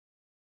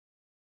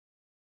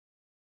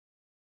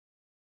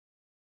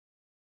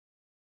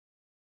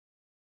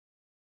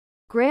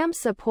Graham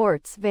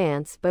supports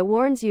Vance but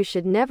warns you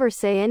should never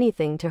say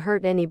anything to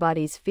hurt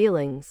anybody's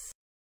feelings.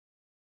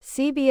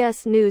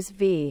 CBS News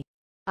v.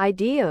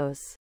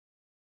 Ideos.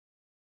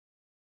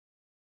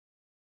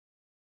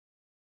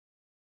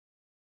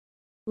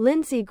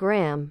 Lindsey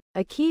Graham,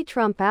 a key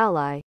Trump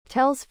ally,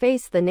 tells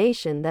Face the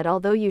Nation that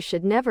although you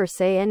should never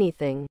say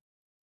anything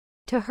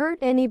to hurt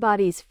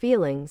anybody's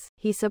feelings,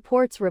 he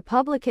supports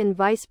Republican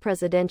vice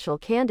presidential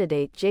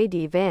candidate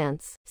J.D.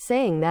 Vance,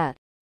 saying that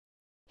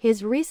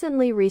his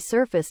recently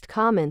resurfaced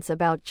comments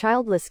about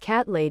childless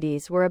cat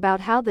ladies were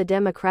about how the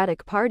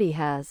Democratic Party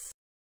has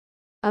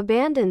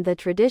abandoned the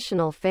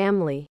traditional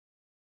family.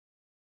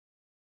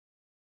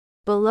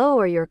 Below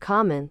are your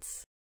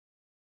comments.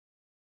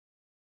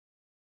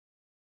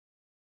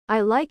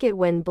 I like it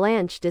when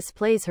Blanche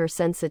displays her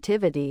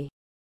sensitivity.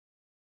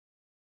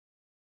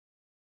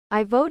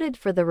 I voted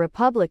for the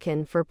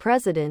Republican for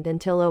president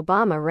until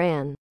Obama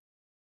ran.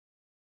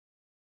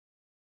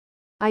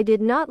 I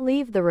did not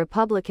leave the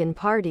Republican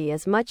Party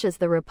as much as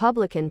the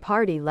Republican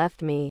Party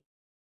left me.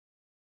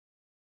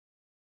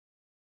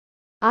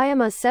 I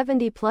am a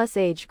 70-plus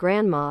age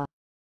grandma.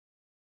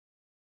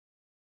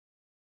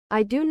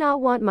 I do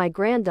not want my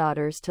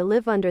granddaughters to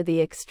live under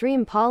the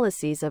extreme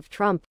policies of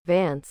Trump,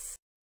 Vance.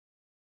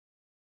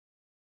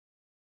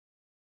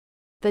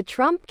 The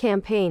Trump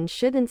campaign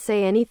shouldn't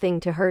say anything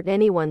to hurt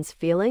anyone's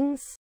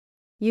feelings?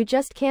 You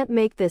just can't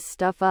make this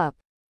stuff up.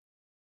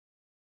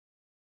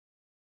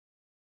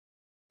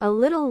 A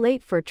little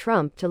late for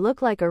Trump to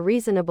look like a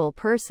reasonable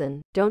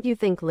person, don't you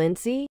think,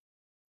 Lindsey?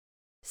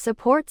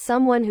 Support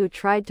someone who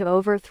tried to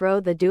overthrow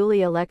the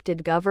duly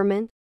elected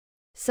government?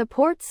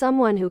 Support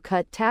someone who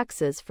cut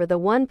taxes for the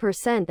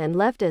 1% and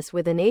left us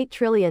with an $8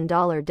 trillion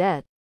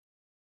debt?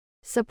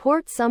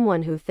 Support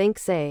someone who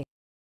thinks a.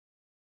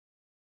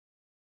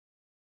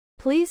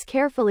 Please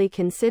carefully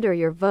consider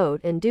your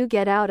vote and do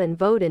get out and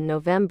vote in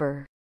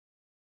November.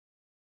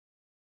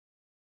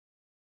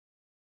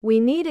 We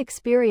need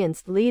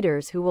experienced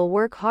leaders who will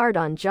work hard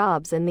on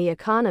jobs and the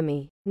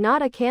economy,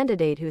 not a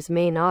candidate whose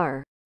main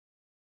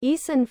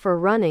reason for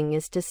running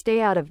is to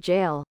stay out of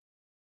jail.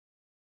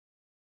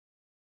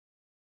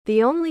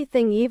 The only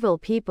thing evil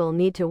people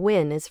need to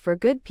win is for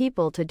good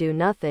people to do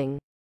nothing.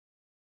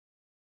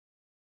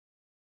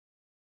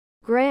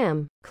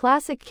 Graham,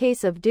 classic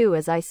case of do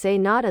as I say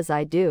not as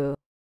I do.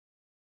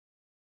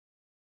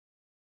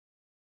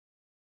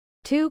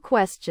 2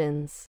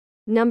 questions.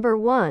 Number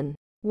 1.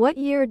 What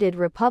year did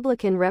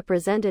Republican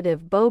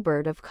Representative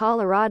Boebert of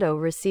Colorado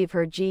receive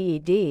her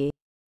GED?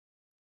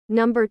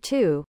 Number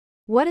 2.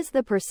 What is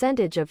the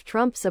percentage of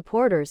Trump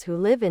supporters who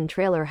live in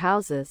trailer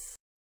houses?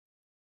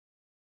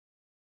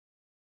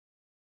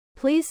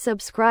 Please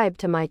subscribe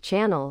to my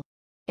channel.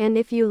 And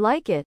if you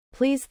like it,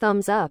 please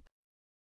thumbs up.